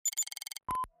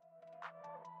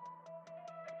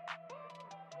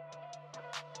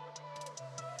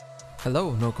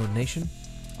Hello, No Code Nation.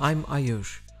 I'm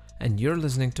Ayush, and you're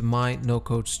listening to my No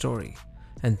Code Story.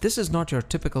 And this is not your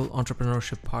typical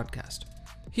entrepreneurship podcast.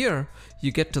 Here,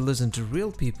 you get to listen to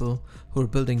real people who are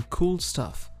building cool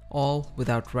stuff, all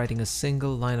without writing a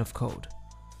single line of code.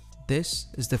 This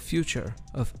is the future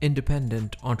of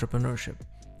independent entrepreneurship,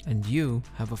 and you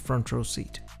have a front row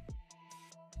seat.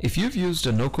 If you've used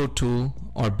a no-code tool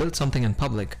or built something in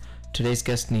public, today's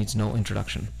guest needs no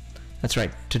introduction. That's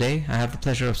right, today I have the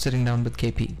pleasure of sitting down with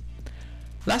KP.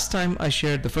 Last time I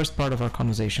shared the first part of our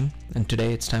conversation, and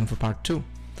today it's time for part 2.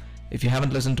 If you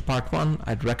haven't listened to part 1,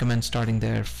 I'd recommend starting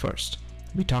there first.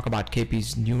 We talk about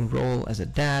KP's new role as a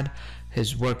dad,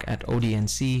 his work at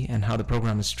ODNC and how the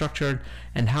program is structured,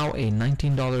 and how a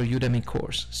 $19 Udemy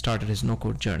course started his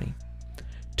no-code journey.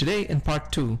 Today in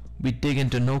part 2, we dig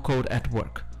into no-code at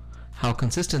work, how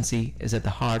consistency is at the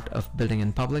heart of building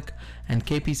in public, and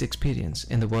KP's experience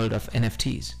in the world of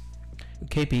NFTs.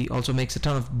 KP also makes a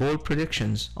ton of bold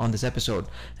predictions on this episode,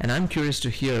 and I'm curious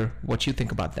to hear what you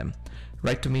think about them.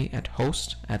 Write to me at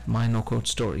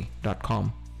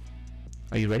host@mynocodestory.com.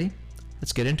 Are you ready?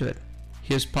 Let's get into it.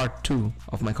 Here's part 2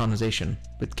 of my conversation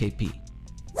with KP.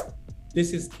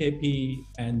 This is KP,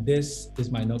 and this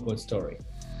is my no-code story.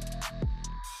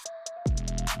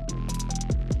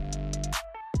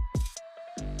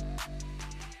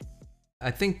 I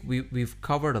think we've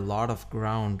covered a lot of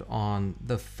ground on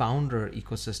the founder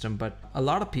ecosystem, but a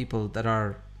lot of people that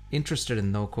are interested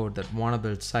in no code that want to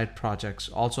build side projects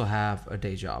also have a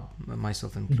day job,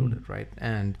 myself included, right?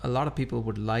 And a lot of people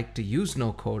would like to use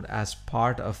no code as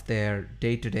part of their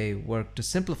day-to-day work to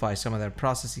simplify some of their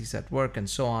processes at work and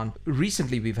so on.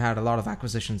 Recently, we've had a lot of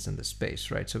acquisitions in this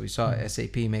space, right? So we saw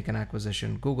SAP make an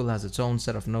acquisition. Google has its own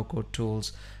set of no code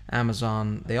tools.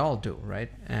 Amazon, they all do,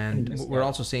 right? And we're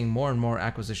also seeing more and more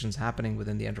acquisitions happening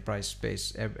within the enterprise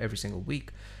space every single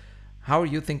week. How are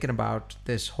you thinking about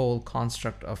this whole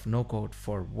construct of no code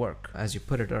for work, as you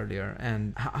put it earlier?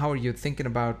 And how are you thinking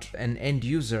about an end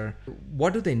user?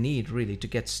 What do they need really to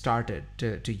get started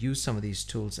to use some of these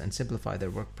tools and simplify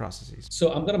their work processes?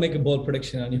 So I'm going to make a bold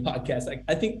prediction on your podcast.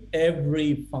 I think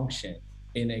every function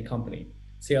in a company,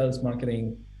 sales,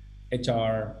 marketing,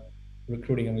 HR,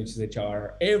 recruiting, which is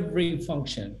HR, every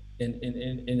function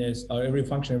every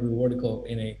vertical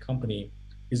in a company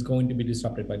is going to be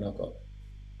disrupted by no code.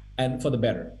 And for the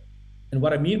better. And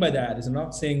what I mean by that is I'm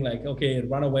not saying like, okay,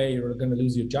 run away, you're going to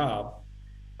lose your job.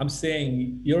 I'm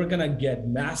saying you're going to get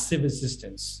massive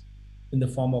assistance in the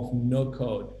form of no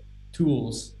code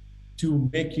tools to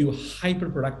make you hyper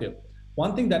productive.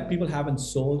 One thing that people haven't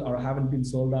sold or haven't been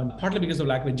sold on, partly because of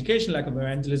lack of education, lack of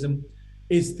evangelism,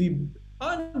 is the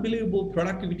unbelievable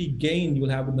productivity gain you will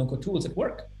have with no code tools at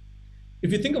work.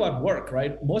 If you think about work,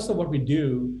 right, most of what we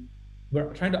do,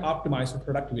 we're trying to optimize for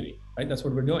productivity, right? That's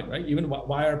what we're doing, right? Even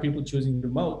why are people choosing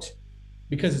remote?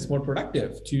 Because it's more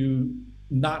productive to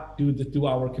not do the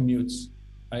 2-hour commutes,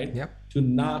 right? Yep. To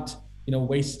not,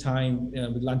 waste time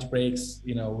with lunch breaks,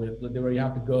 where you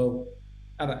have to go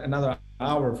at another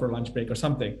hour for lunch break or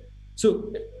something.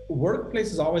 So workplace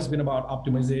has always been about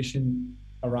optimization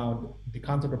around the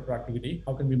concept of productivity.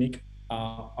 How can we make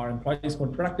our employees more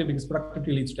productive? Because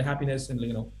productivity leads to happiness and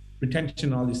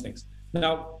retention and all these things.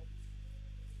 Now,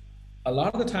 a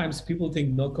lot of the times people think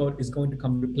no code is going to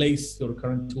come replace your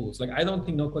current tools. Like, I don't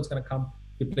think no code is going to come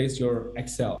replace your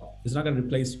Excel. It's not going to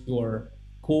replace your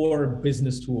core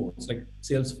business tools like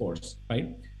Salesforce,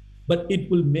 right? But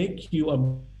it will make you a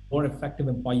more effective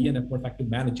employee and a more effective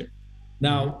manager.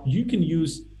 Now, you can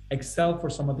use Excel for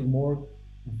some of the more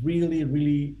really,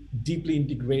 really deeply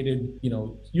integrated,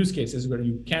 use cases where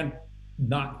you can't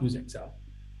not use Excel.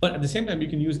 But at the same time, you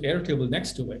can use Airtable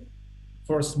next to it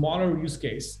for a smaller use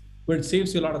case, where it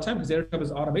saves you a lot of time because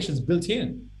Airtable's automation is built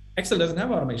in. Excel doesn't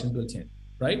have automation built in,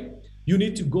 right? You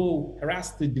need to go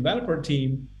harass the developer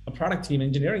team, a product team,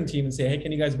 engineering team, and say, hey,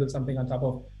 can you guys build something on top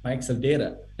of my Excel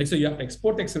data? Like, so you have to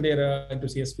export Excel data into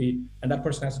CSV, and that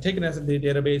person has to take it as a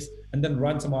database and then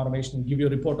run some automation and give you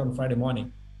a report on Friday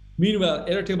morning. Meanwhile,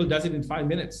 Airtable does it in 5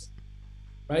 minutes,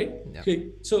 right? Yeah. Okay,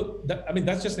 so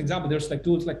that's just an example. There's like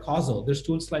tools like Causal. There's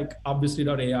tools like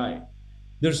Obviously.ai.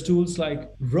 There's tools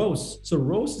like Rose. So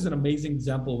Rose is an amazing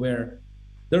example where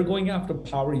they're going after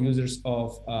power users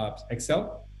of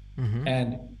Excel,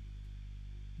 and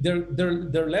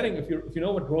they're letting, if you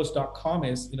know what Rose.com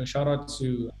is, shout out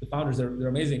to the founders. They're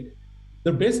amazing.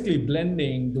 They're basically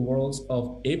blending the worlds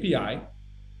of API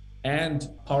and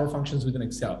power functions within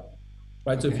Excel,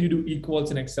 right? Okay. So if you do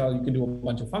equals in Excel, you can do a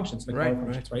bunch of functions like power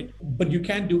functions, right? But you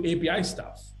can't do API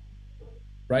stuff.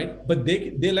 Right? But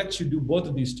they let you do both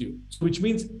of these two, which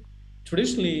means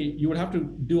traditionally you would have to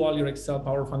do all your Excel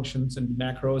power functions and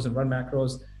macros and run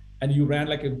macros and you ran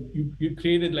like you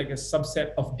created like a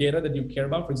subset of data that you care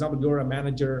about. For example, you're a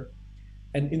manager,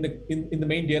 and in the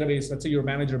main database, let's say you're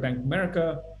a manager of Bank of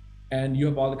America, and you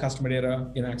have all the customer data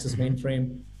in Access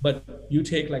mainframe, but you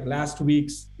take like last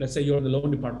week's, let's say you're in the loan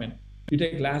department, you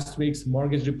take last week's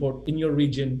mortgage report in your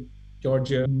region,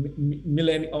 Georgia,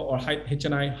 millennial or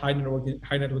HNI, high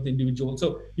net worth individual.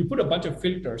 So you put a bunch of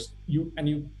filters, you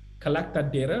collect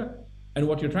that data, and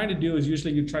what you're trying to do is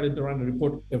usually you try to run a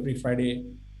report every Friday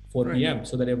 4 p.m.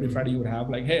 so that every Friday you would have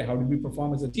like, hey, how did we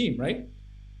perform as a team, right?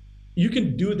 You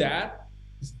can do that,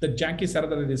 the janky setup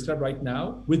that I described right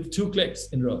now, with 2 clicks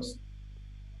in rows.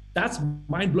 That's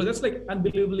mind-blowing. That's like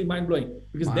unbelievably mind-blowing,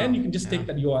 because then you can just take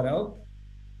that URL,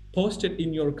 post it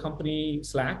in your company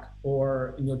Slack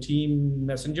or in your team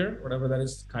Messenger, whatever that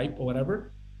is, Skype or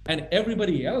whatever, and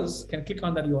everybody else can click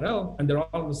on that URL and they're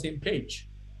all on the same page.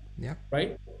 Yeah.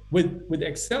 Right. With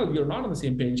Excel, you're not on the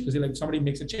same page, because like somebody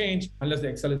makes a change, unless the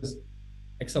Excel is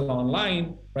Excel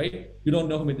online, right? You don't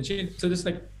know who made the change. So this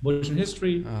like version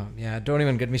history. Oh, yeah. Don't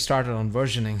even get me started on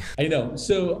versioning. I know.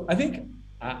 So I think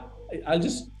I'll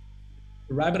just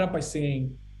wrap it up by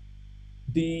saying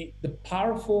the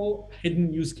powerful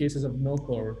hidden use cases of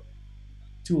no-code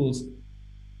tools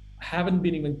haven't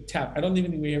been even tapped. I don't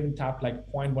even think we haven't tapped like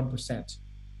 0.1%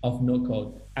 of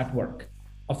no-code at work.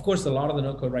 Of course, a lot of the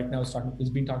no-code right now is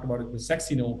being talked about. The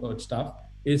sexy no-code stuff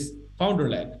is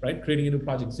founder-led, right? Creating a new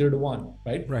project 0 to 1,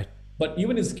 right? Right. But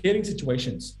even in scaling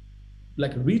situations,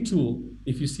 like Retool,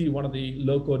 if you see one of the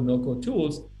low-code, no-code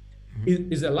tools,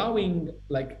 is allowing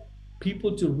like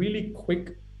people to really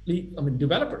quickly,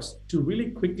 developers to really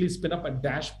quickly spin up a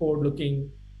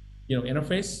dashboard-looking,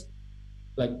 interface,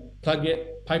 like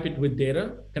pipe it with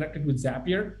data, connect it with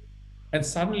Zapier, and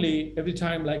suddenly every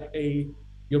time like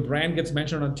your brand gets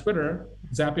mentioned on Twitter,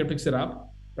 Zapier picks it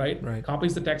up, right?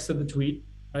 Copies the text of the tweet,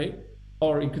 right?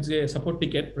 Or you could say a support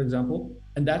ticket, for example,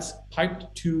 and that's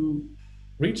piped to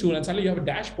Retool, and suddenly you have a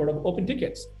dashboard of open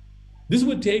tickets. This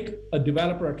would take a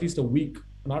developer at least a week,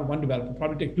 not one developer,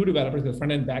 probably take 2 developers, the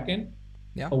front end, back end,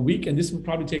 a week, and this would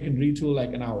probably take in Retool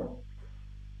like an hour.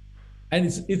 And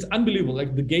it's unbelievable.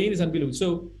 Like the gain is unbelievable.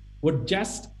 So we're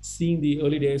just seeing the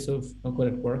early days of no-code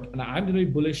at work, and I'm really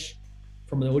bullish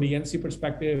from an ODNC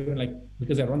perspective, and like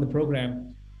because I run the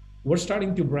program, we're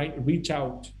starting to reach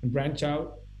out and branch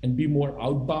out and be more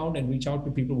outbound and reach out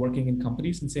to people working in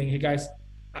companies and saying, hey guys,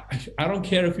 I don't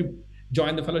care if you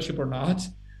join the fellowship or not,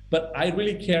 but I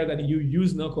really care that you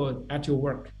use no-code at your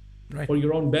work for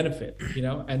your own benefit,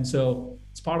 And so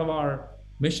it's part of our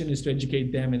mission is to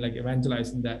educate them and like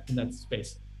evangelize in that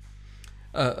space.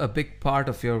 A big part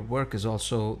of your work is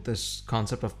also this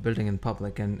concept of building in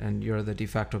public, and you're the de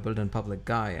facto build in public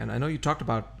guy. And I know you talked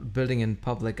about building in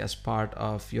public as part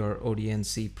of your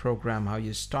ODNC program, how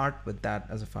you start with that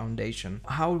as a foundation.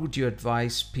 How would you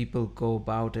advise people go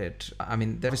about it? I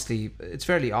mean, obviously, it's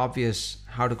fairly obvious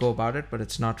how to go about it, but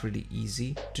it's not really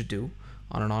easy to do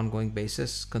on an ongoing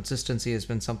basis. Consistency has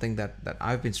been something that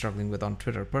I've been struggling with on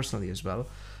Twitter personally as well.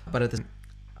 But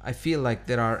I feel like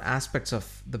there are aspects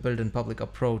of the build in public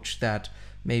approach that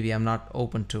maybe I'm not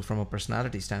open to from a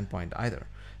personality standpoint either.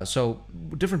 So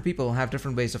different people have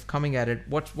different ways of coming at it.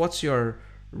 What's your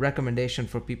recommendation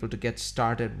for people to get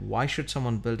started? Why should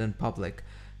someone build in public,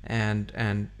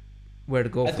 and where to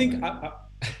go? I think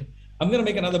I'm going to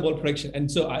make another bold prediction.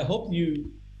 And so I hope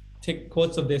you take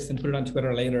quotes of this and put it on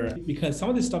Twitter later, because some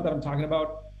of this stuff that I'm talking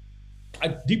about, I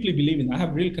deeply believe in. I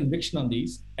have real conviction on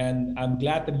these, and I'm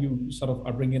glad that you sort of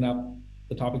are bringing up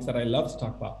the topics that I love to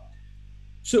talk about.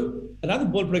 So another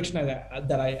bold prediction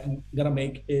that I am going to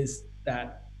make is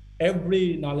that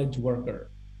every knowledge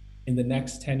worker in the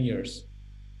next 10 years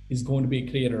is going to be a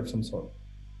creator of some sort.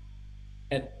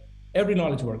 And every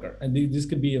knowledge worker, and this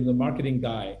could be the marketing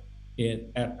guy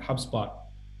at HubSpot.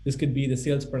 This could be the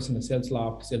salesperson at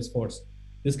SalesLoft, Salesforce.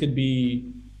 This could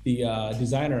be the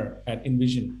designer at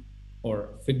InVision or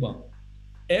Figma.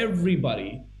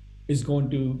 Everybody is going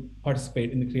to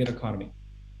participate in the creator economy.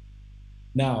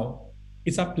 Now,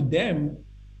 it's up to them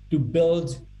to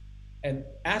build an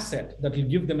asset that will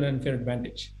give them an unfair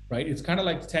advantage, right? It's kind of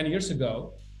like 10 years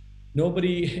ago,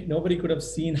 nobody could have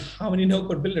seen how many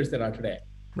no-code builders there are today.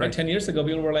 Right. 10 years ago,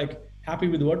 people were like happy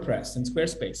with WordPress and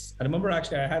Squarespace. I remember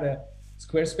actually I had a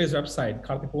Squarespace website,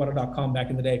 karthikpawara.com, back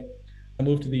in the day. I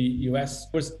moved to the US.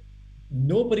 There was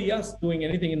nobody else doing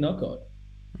anything in no-code.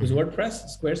 It was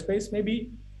WordPress, Squarespace,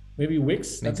 maybe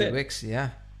Wix. That's it. Wix,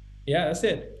 yeah. Yeah, that's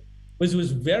it. But it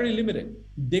was very limited.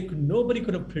 Nobody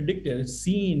could have predicted,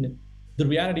 seen the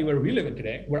reality where we live in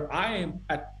today, where I am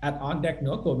at On Deck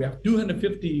No-Code. We have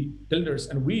 250 builders,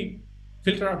 and we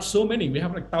filter out so many. We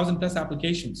have like 1,000+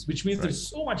 applications, which means there's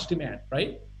so much demand,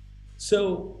 right?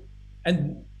 So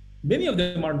And many of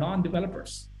them are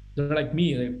non-developers. They're like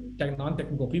me, like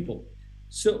non-technical people.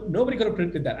 So nobody could have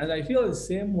predicted that. And I feel the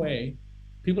same way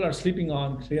people are sleeping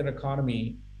on creator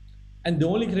economy. And the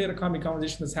only creator economy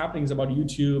conversation that's happening is about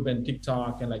YouTube and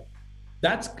TikTok and like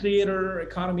that's creator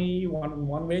economy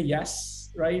one way,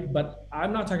 yes, right? But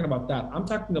I'm not talking about that. I'm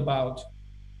talking about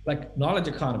like knowledge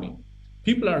economy.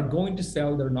 People are going to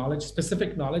sell their knowledge,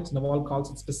 specific knowledge. Naval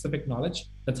calls it specific knowledge.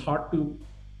 That's hard to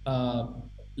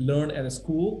learn at a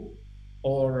school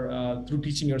or through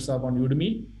teaching yourself on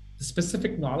Udemy. The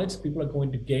specific knowledge people are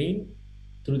going to gain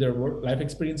through their work, life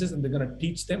experiences, and they're going to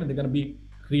teach them, and they're going to be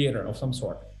a creator of some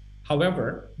sort.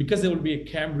 However, because there will be a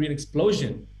Cambrian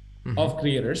explosion of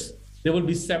creators, there will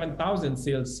be 7,000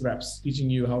 sales reps teaching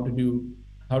you how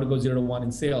to go 0 to 1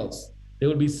 in sales. There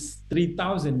will be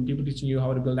 3,000 people teaching you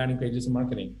how to build landing pages and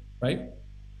marketing, right?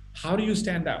 How do you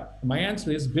stand out? My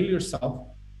answer is build yourself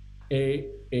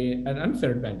an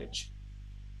unfair advantage.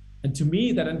 And to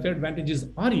me, that unfair advantage is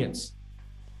audience.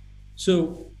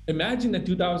 So imagine that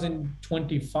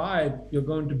 2025, you're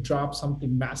going to drop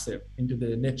something massive into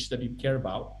the niche that you care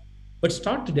about, but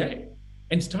start today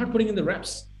and start putting in the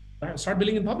reps. Start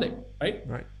building in public, right?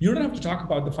 Right. You don't have to talk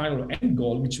about the final end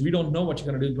goal, which we don't know what you're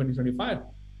going to do in 2025.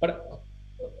 But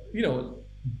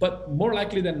but more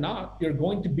likely than not, you're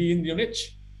going to be in your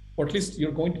niche, or at least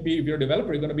you're going to be. If you're a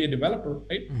developer, you're going to be a developer,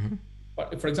 right?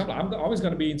 But for example, I'm always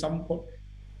going to be in some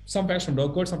fashion of no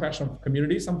code, some fashion of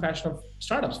community, some fashion of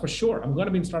startups for sure. I'm going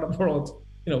to be in startup world,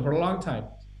 for a long time.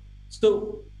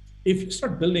 So if you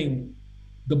start building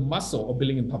the muscle of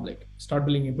building in public, start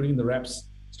building and putting in the reps,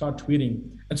 start tweeting.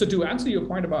 And so to answer your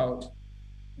point about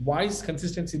why is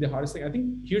consistency the hardest thing, I think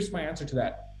here's my answer to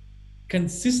that.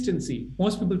 Consistency,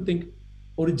 most people think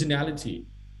originality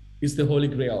is the holy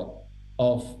grail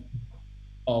of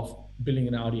building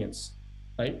an audience,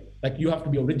 right? Like you have to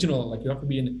be original, like you have to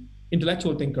be an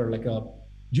intellectual thinker, like a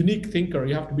unique thinker.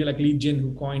 You have to be like Lee Jin,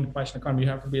 who coined fashion economy. You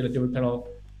have to be like David Perel,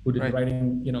 who did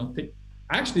writing,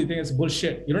 I actually think it's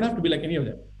bullshit. You don't have to be like any of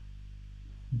them.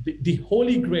 The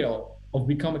holy grail of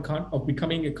becoming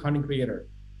a content creator,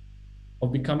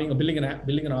 of building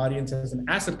an audience as an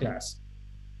asset class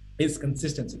is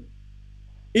consistency.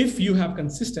 If you have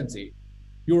consistency,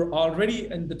 you're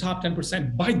already in the top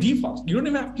 10% by default. You don't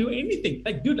even have to do anything.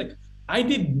 Like, dude, like I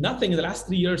did nothing in the last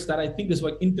 3 years that I think is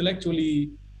what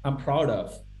intellectually I'm proud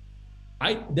of.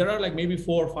 There are like maybe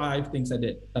 4 or 5 things I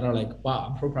did that are like, wow,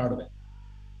 I'm so proud of it.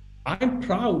 I'm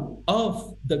proud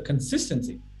of the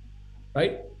consistency,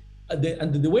 right?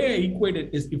 The way I equate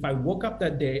it is if I woke up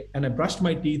that day and I brushed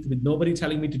my teeth with nobody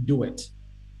telling me to do it,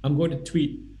 I'm going to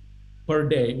tweet per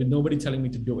day with nobody telling me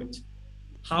to do it.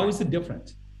 How is it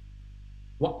different?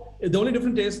 Well, the only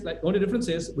difference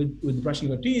is with brushing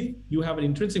your teeth, you have an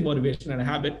intrinsic motivation and a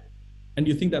habit, and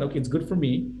you think that, okay, it's good for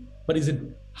me, but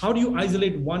how do you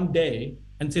isolate one day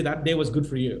and say that day was good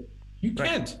for you? You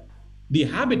can't. The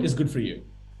habit is good for you,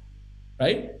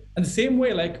 right? And the same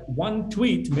way, like one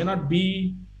tweet may not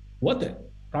be worth it,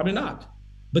 probably not,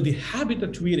 but the habit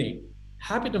of tweeting,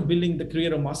 habit of building the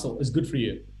creator muscle is good for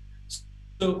you.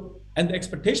 So, and the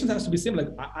expectations has to be similar.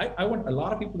 Like I want a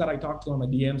lot of people that I talk to on my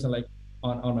DMs and like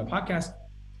on my podcast,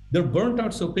 they're burnt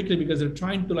out so quickly because they're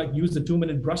trying to like use the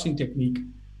 2-minute brushing technique,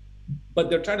 but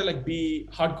they're trying to like be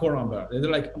hardcore on that.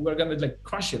 They're like, we're gonna like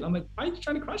crush it. I'm like, why are you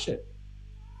trying to crush it?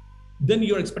 Then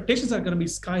your expectations are gonna be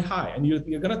sky high, and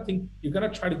you're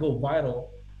gonna try to go viral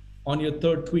on your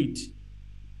 3rd tweet.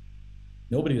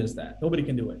 Nobody does that. Nobody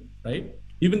can do it, right?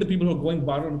 Even the people who are going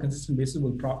viral on a consistent basis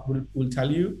will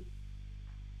tell you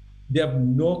they have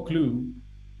no clue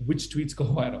which tweets go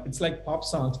viral. It's like pop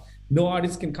songs. No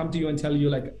artist can come to you and tell you,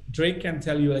 like Drake can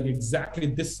tell you like exactly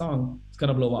this song is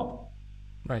gonna blow up.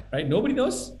 Right? Nobody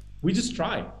knows. We just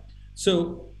try.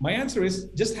 So my answer is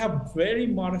just have very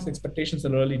modest expectations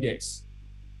in the early days.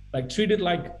 Like treat it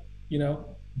like,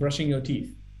 brushing your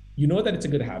teeth. You know that it's a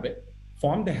good habit.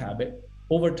 Form the habit.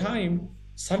 Over time,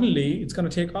 suddenly it's gonna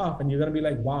take off and you're gonna be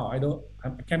like, wow, I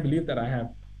can't believe that I have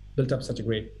built up such a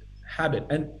great habit.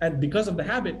 And because of the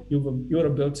habit, you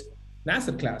have built an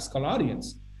asset class called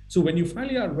audience. So when you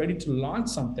finally are ready to launch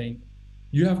something,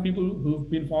 you have people who've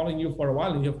been following you for a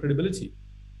while and you have credibility.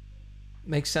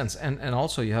 Makes sense. And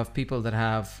also you have people that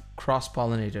have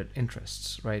cross-pollinated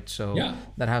interests, right? So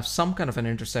that have some kind of an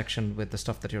intersection with the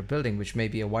stuff that you're building, which may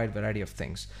be a wide variety of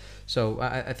things. So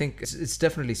I think it's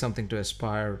definitely something to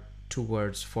aspire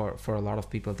towards for a lot of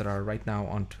people that are right now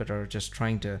on Twitter, just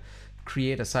trying to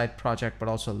create a side project, but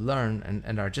also learn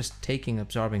and are just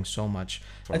absorbing so much.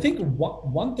 I think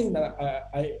one thing that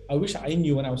I wish I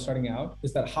knew when I was starting out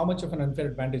is that how much of an unfair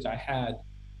advantage I had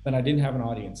when I didn't have an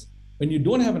audience. When you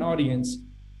don't have an audience,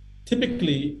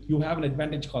 typically you have an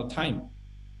advantage called time.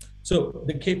 So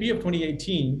the KP of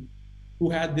 2018, who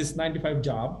had this 9 to 5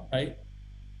 job, right?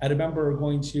 I remember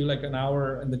going to like an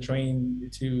hour in the train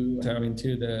to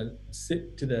the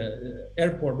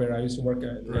airport where I used to work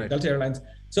at Right. Delta Airlines.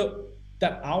 So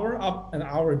that hour up and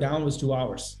hour down was 2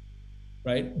 hours,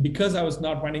 right? Because I was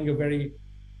not running a very,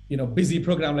 busy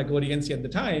program like ODNC at the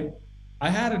time. I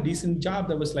had a decent job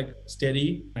that was like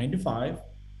steady, 9 to 5,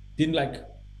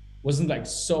 wasn't like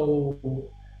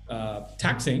so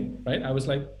taxing, right? I was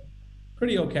like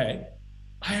pretty okay.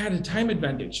 I had a time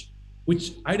advantage,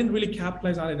 which I didn't really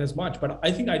capitalize on it as much, but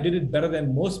I think I did it better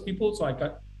than most people. So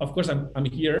of course, I'm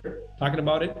here talking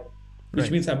about it, which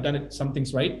Right. means I've done it, some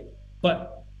things right.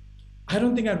 But I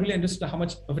don't think I really understood how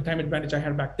much of a time advantage I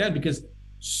had back then, because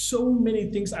so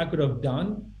many things I could have done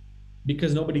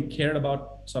because nobody cared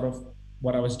about sort of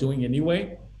what I was doing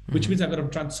anyway, which means I could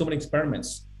have done so many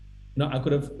experiments. I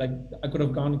could have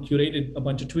gone and curated a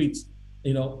bunch of tweets,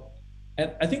 and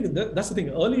I think that's the thing.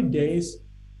 Early days,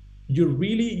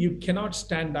 you cannot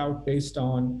stand out based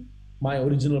on my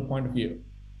original point of view.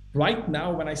 Right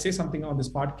now, when I say something on this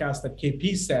podcast that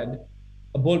KP said,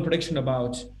 a bold prediction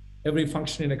about every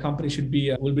function in a company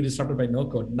will be disrupted by no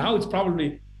code. Now it's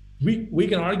probably, we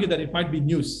can argue that it might be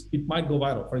news. It might go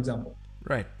viral, for example.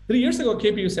 Right. 3 years ago,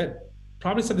 KP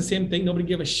probably said the same thing. Nobody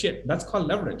gave a shit. That's called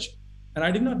leverage. And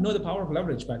I did not know the power of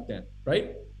leverage back then,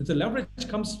 right? The leverage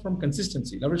comes from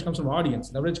consistency. Leverage comes from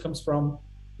audience. Leverage comes from,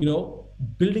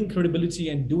 building credibility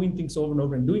and doing things over and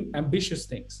over and doing ambitious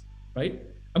things, right?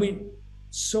 I mean,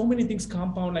 so many things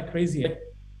compound like crazy.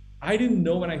 I didn't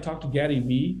know when I talked to Gary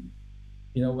Vee,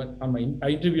 I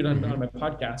interviewed on my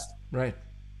podcast. Right.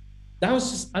 That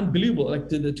was just unbelievable. Like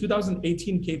the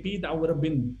 2018 KP, that would have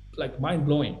been like mind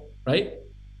blowing, right?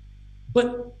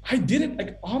 But I did it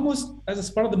like almost as a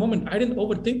spur of the moment. I didn't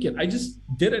overthink it. I just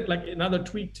did it like another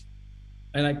tweet,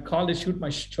 and I called it shoot my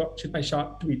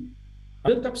shot tweet. I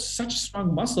built up such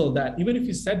strong muscle that even if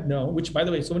you said no, which by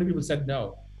the way, so many people said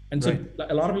no, and so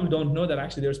a lot of people don't know that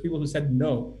actually there's people who said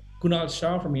no. Kunal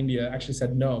Shah from India actually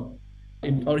said no,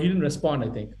 or he didn't respond, I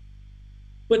think.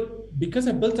 But because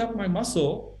I built up my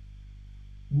muscle,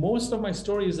 most of my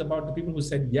story is about the people who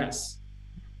said yes,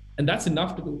 and that's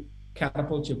enough to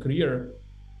catapult your career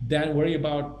than worry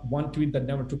about one tweet that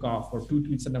never took off or two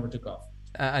tweets that never took off.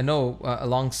 I know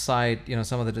alongside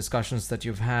some of the discussions that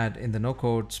you've had in the no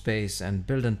code space and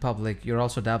build in public, you're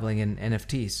also dabbling in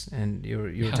NFTs, and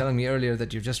you were telling me earlier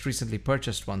that you've just recently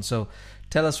purchased one. So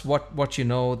tell us what you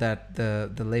know that the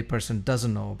layperson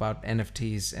doesn't know about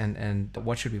NFTs, and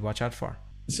what should we watch out for?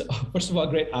 So first of all,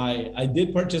 great. I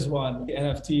did purchase one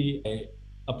NFT,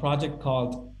 a project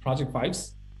called Project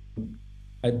Vibes.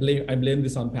 I blame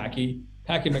this on Packy.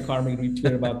 Packy McCormick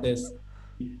retweeted about this.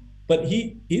 But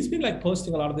he's been like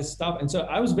posting a lot of this stuff. And so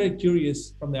I was very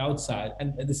curious from the outside.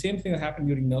 And the same thing that happened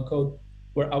during no code,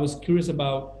 where I was curious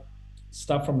about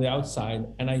stuff from the outside.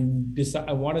 And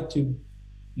I wanted to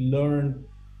learn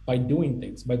by doing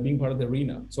things, by being part of the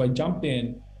arena. So I jumped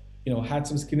in, had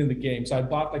some skin in the game. So I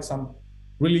bought like some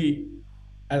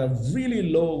at a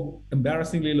really low,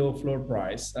 embarrassingly low floor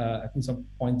price, I think some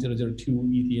 0.002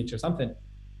 ETH or something.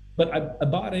 But I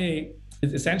bought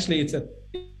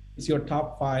it's your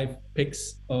top 5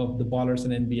 picks of the ballers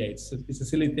in NBA. It's a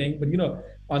silly thing, but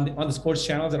on the sports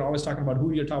channels, they're always talking about who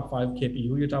are your top 5 KP,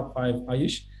 who are your top 5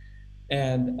 Ayush.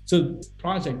 And so this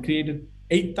project created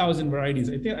 8,000 varieties.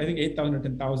 I think 8,000 or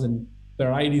 10,000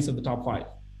 varieties of the top 5.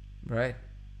 Right.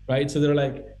 Right. So they're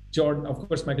like Jordan, of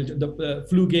course, the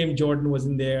flu game Jordan was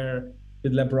in there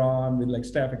with LeBron, with like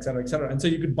Steph, et cetera, et cetera. And so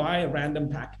you could buy a random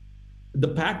pack. The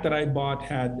pack that I bought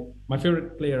had my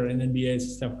favorite player in NBA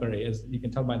is Steph Curry, as you can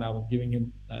tell by now.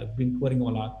 I've been quoting him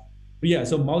a lot. But yeah,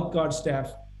 so mouth guard Steph.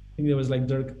 I think there was like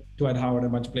Dirk, Dwight Howard,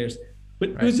 and a bunch of players. But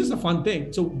It was just a fun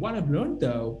thing. So what I've learned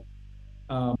though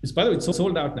is, by the way, it's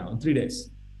sold out now in 3 days.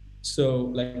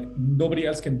 So like nobody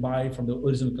else can buy from the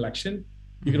original collection.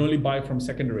 You can only buy from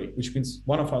secondary, which means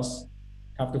one of us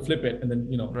have to flip it, and then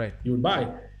you would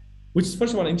buy. Which is,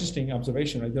 first of all, an interesting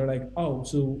observation, right? They're like, oh,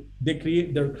 so they're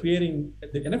creating,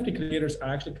 the NFT creators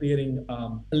are actually creating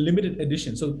a limited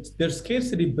edition. So there's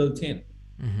scarcity built in.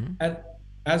 Mm-hmm. And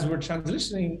as we're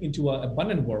transitioning into an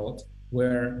abundant world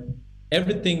where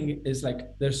everything is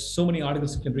like, there's so many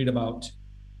articles you can read about,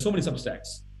 so many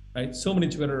Substacks, right? So many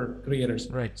Twitter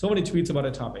creators, right? So many tweets about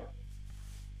a topic.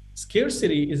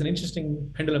 Scarcity is an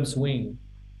interesting pendulum swing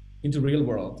into real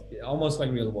world, almost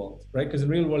like real world, right? Because in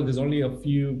real world, there's only a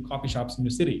few coffee shops in your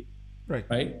city,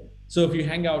 right? So if you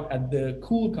hang out at the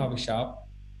cool coffee shop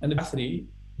and the capacity,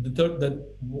 the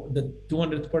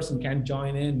 200th person can't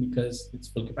join in because it's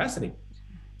full capacity.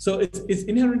 So it's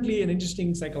inherently an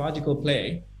interesting psychological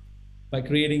play by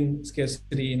creating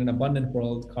scarcity in an abundant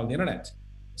world called the internet.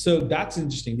 So that's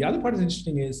interesting. The other part is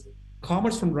interesting is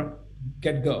commerce from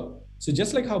get go. So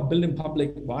just like how build in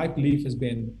public, my belief has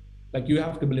been like you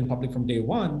have to build in public from day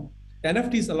one.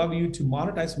 NFTs allow you to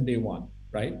monetize from day one,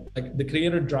 right? Like the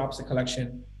creator drops a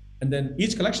collection, and then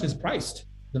each collection is priced.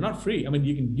 They're not free. I mean,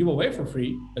 you can give away for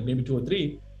free, like maybe 2 or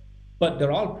 3, but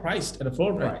they're all priced at a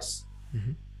floor price.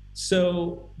 Mm-hmm.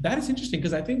 So that is interesting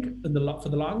because I think for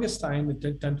the longest time,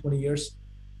 in 10, 20 years,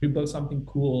 we built something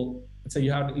cool. Let's say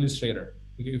you have an illustrator.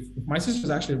 If my sister is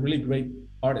actually a really great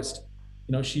artist.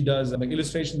 You know, she does like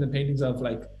illustrations and paintings of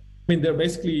like, I mean, they're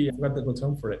basically, I forgot the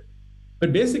term for it,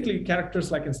 but basically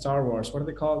characters like in Star Wars, what are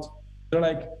they called? They're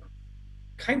like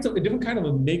kinds of a different kind of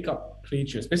a makeup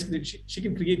creatures. Basically, she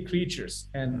can create creatures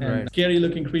and scary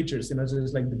looking creatures. You know, so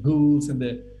there's like the ghouls and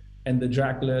the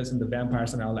Draculas and the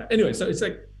vampires and all that. Anyway, so it's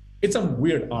like it's some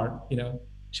weird art. You know,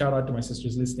 shout out to my sister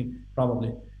who's listening.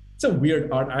 Probably it's a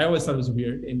weird art. I always thought it was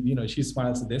weird, and you know, she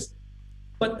smiles at this.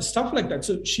 But stuff like that.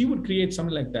 So she would create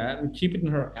something like that and keep it in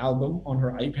her album on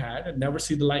her iPad and never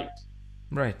see the light.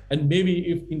 Right. And maybe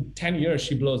if in 10 years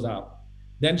she blows up,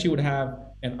 then she would have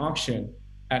an auction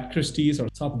at Christie's or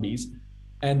Sotheby's,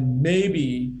 and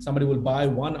maybe somebody will buy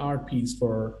one art piece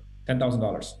for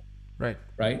 $10,000. Right.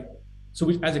 Right. So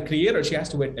as a creator, she has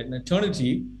to wait an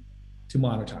eternity to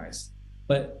monetize.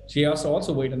 But she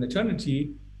also wait an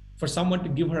eternity for someone to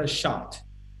give her a shot.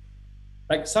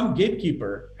 Like some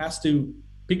gatekeeper has to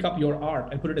pick up your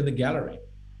art and put it in the gallery.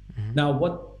 Mm-hmm. Now,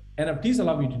 what NFTs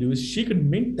allow you to do is she could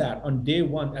mint that on day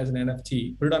one as an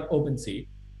NFT, put it on OpenSea,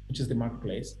 which is the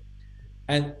marketplace.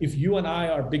 And if you and I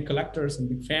are big collectors and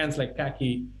big fans like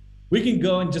Taki, we can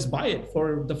go and just buy it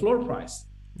for the floor price.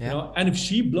 Yeah. You know? And if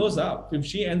she blows up, if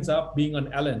she ends up being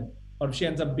on Ellen, or if she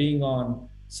ends up being on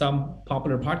some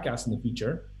popular podcast in the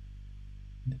future,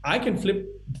 I can flip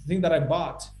the thing that I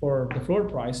bought for the floor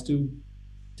price to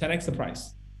 10x the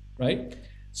price, right?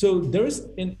 So there's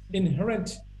an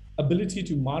inherent ability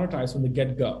to monetize from the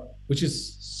get-go, which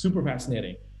is super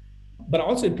fascinating. But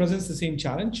also it presents the same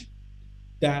challenge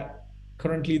that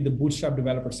currently the bootstrap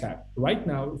developers have. Right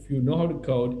now, if you know how to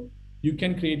code, you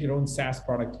can create your own SaaS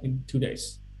product in 2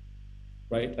 days,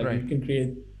 right? Like you can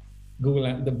create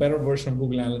the better version of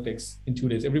Google Analytics in 2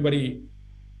 days. Everybody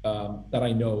that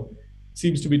I know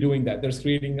seems to be doing that. They're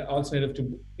creating an alternative to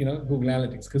Google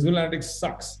Analytics because Google Analytics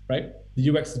sucks, right? The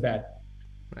UX is bad.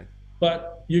 Right.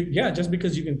 But just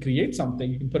because you can create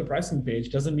something, you can put a pricing page,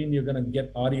 doesn't mean you're going to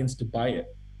get audience to buy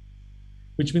it.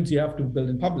 Which means you have to build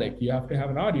in public. You have to have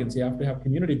an audience. You have to have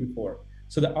community before.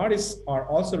 So the artists are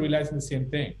also realizing the same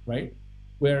thing, right?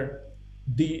 Where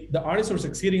the artists who are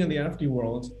succeeding in the NFT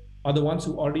world are the ones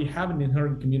who already have an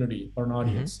inherent community or an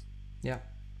audience. Mm-hmm. Yeah.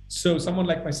 So someone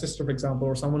like my sister, for example,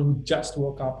 or someone who just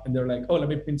woke up and they're like, oh, let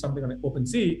me print something on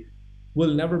OpenSea,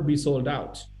 will never be sold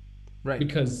out. Right.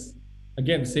 Because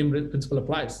again, the same principle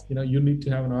applies. You need to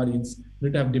have an audience, you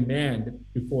need to have demand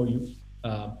before you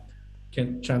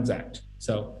can transact.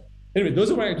 So anyway, those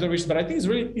are my observations, but I think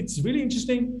it's really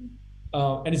interesting.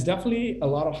 And it's definitely a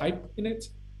lot of hype in it.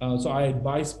 So I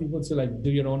advise people to do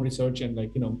your own research and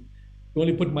you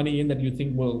only put money in that you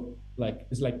think will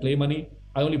is like play money.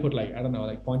 I only put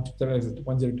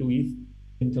 0.02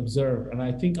 ETH to observe. And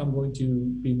I think I'm going to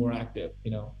be more active,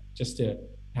 just to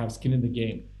have skin in the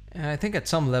game. And I think at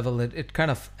some level, it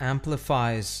kind of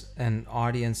amplifies an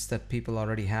audience that people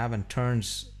already have and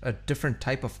turns a different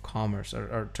type of commerce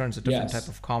or turns a different type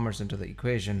of commerce into the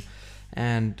equation.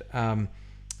 And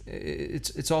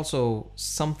it's also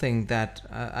something that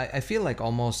I feel like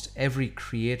almost every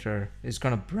creator is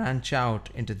going to branch out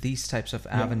into these types of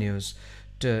avenues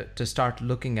to start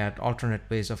looking at alternate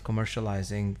ways of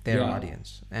commercializing their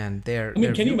audience and their.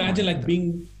 Can you imagine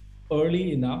being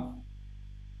early enough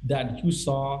that you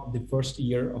saw the first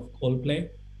year of Coldplay,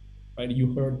 right?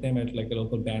 You heard them at a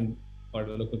local band or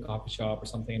a local coffee shop or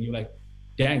something, and you're like,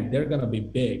 dang, they're gonna be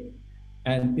big.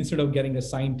 And instead of getting a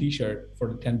signed T-shirt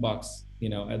for $10,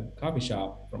 at the coffee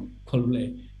shop from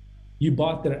Coldplay, you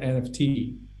bought their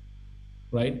NFT,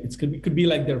 right? It could be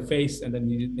like their face, and then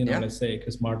let's say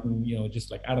Chris Martin,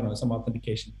 just I don't know, some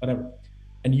authentication, whatever.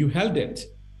 And you held it,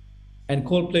 and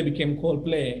Coldplay became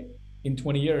Coldplay in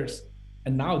 20 years,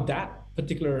 and now that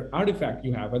particular artifact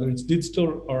you have, whether it's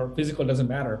digital or physical, doesn't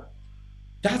matter,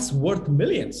 that's worth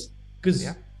millions because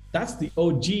that's the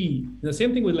OG. The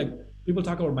same thing with people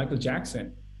talk about Michael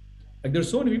Jackson. There's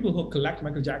so many people who collect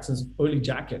Michael Jackson's early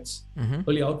jackets,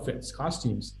 early outfits,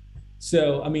 costumes.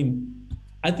 So I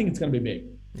think it's going to be big.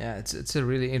 Yeah, it's a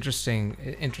really interesting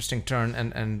turn,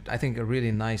 and I think a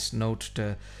really nice note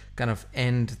to kind of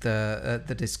end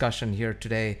the discussion here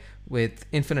today, with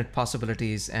infinite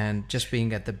possibilities and just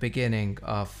being at the beginning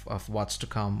of what's to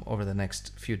come over the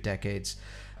next few decades.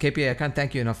 KP, I can't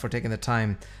thank you enough for taking the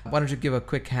time. Why don't you give a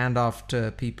quick handoff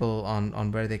to people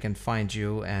on where they can find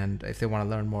you, and if they want to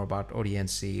learn more about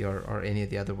ODNC or any of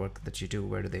the other work that you do,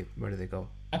 where do they go?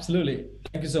 Absolutely.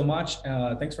 Thank you so much.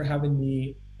 Thanks for having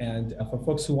me. And for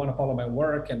folks who want to follow my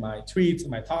work and my tweets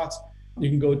and my thoughts, you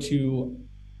can go to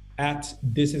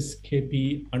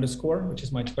 @thisiskp_, which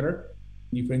is my Twitter.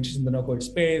 If you're interested in the no-code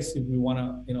space, if you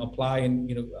want to apply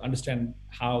and understand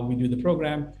how we do the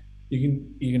program, you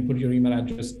can put your email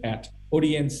address at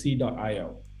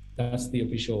odnc.io. That's the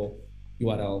official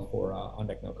URL for On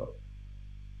Deck No Code.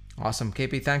 Awesome.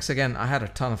 KP, thanks again. I had a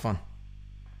ton of fun.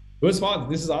 It was fun.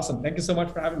 This is awesome. Thank you so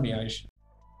much for having me, Ayush.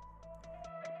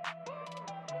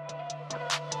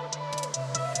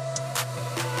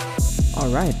 All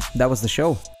right, that was the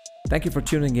show. Thank you for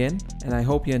tuning in, and I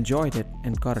hope you enjoyed it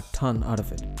and got a ton out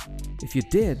of it. If you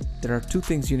did, there are 2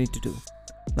 things you need to do.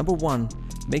 Number 1,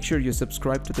 make sure you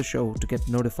subscribe to the show to get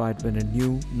notified when a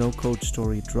new no-code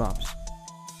story drops.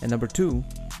 And number 2,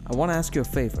 I want to ask you a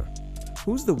favor.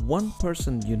 Who's the one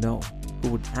person you know who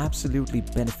would absolutely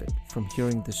benefit from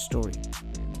hearing this story?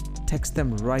 Text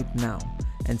them right now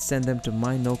and send them to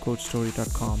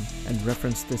mynocodestory.com and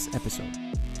reference this episode.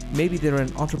 Maybe they're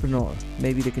an entrepreneur,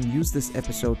 maybe they can use this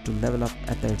episode to level up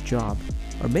at their job,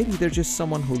 or maybe they're just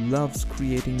someone who loves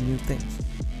creating new things.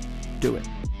 Do it.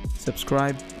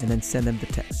 Subscribe and then send them the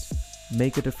text.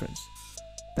 Make a difference.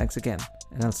 Thanks again,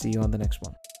 and I'll see you on the next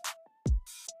one.